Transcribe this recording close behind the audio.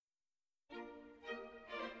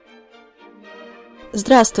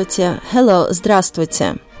Здравствуйте. Hello,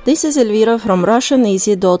 здравствуйте. This is Elvira from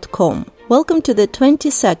RussianEasy.com. Welcome to the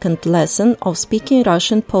 22nd lesson of Speaking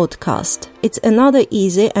Russian podcast. It's another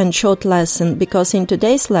easy and short lesson because in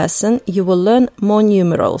today's lesson you will learn more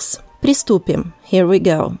numerals. Приступим. Here we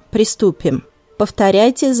go. Приступим.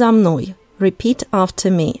 Повторяйте за мной. Repeat after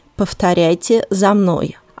me. Повторяйте за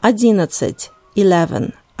мной. 11.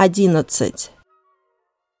 11. 11.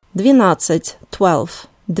 12. 12.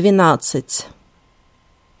 12.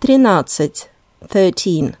 13.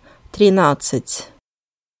 13. 13.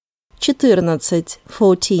 14.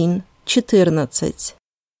 14. 14.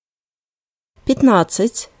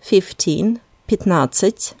 15. 15.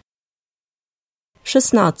 15.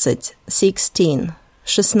 16. 16.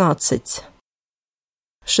 16.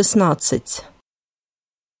 16.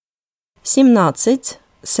 17.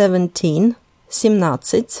 17. 17.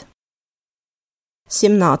 17.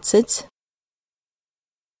 18.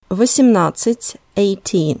 18.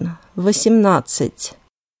 18. 18.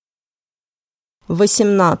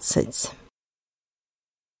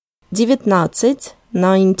 19. 19.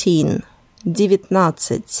 19.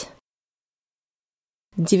 19.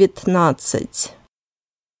 20.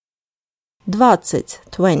 20.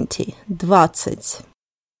 20.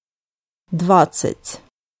 20.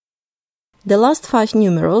 The last 5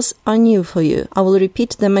 numerals are new for you. I will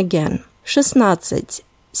repeat them again. 16.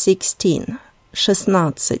 16.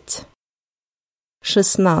 16.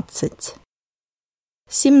 16.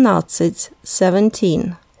 17.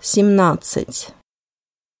 17. 17.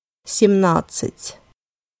 17.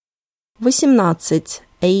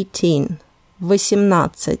 18. 18.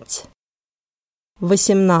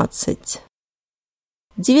 18.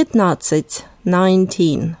 18. 19.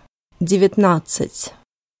 19. 19.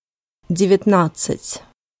 19.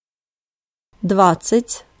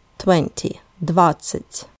 20. 20.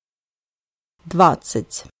 20.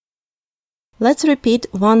 20. Let's repeat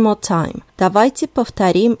one more time. Давайте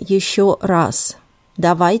повторим еще раз.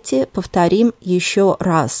 Давайте повторим еще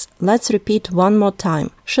раз. Let's repeat one more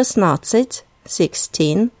time. 16,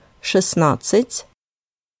 16, 16.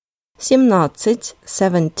 17,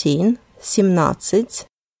 17, 17.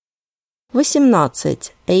 18,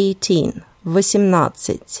 18,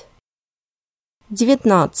 18.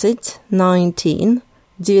 19, 19,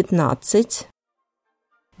 19.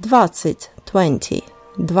 20, 20,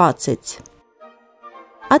 20.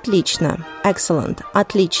 Отлично. Excellent.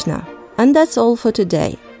 Отлично. And that's all for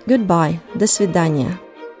today. Goodbye. До свидания.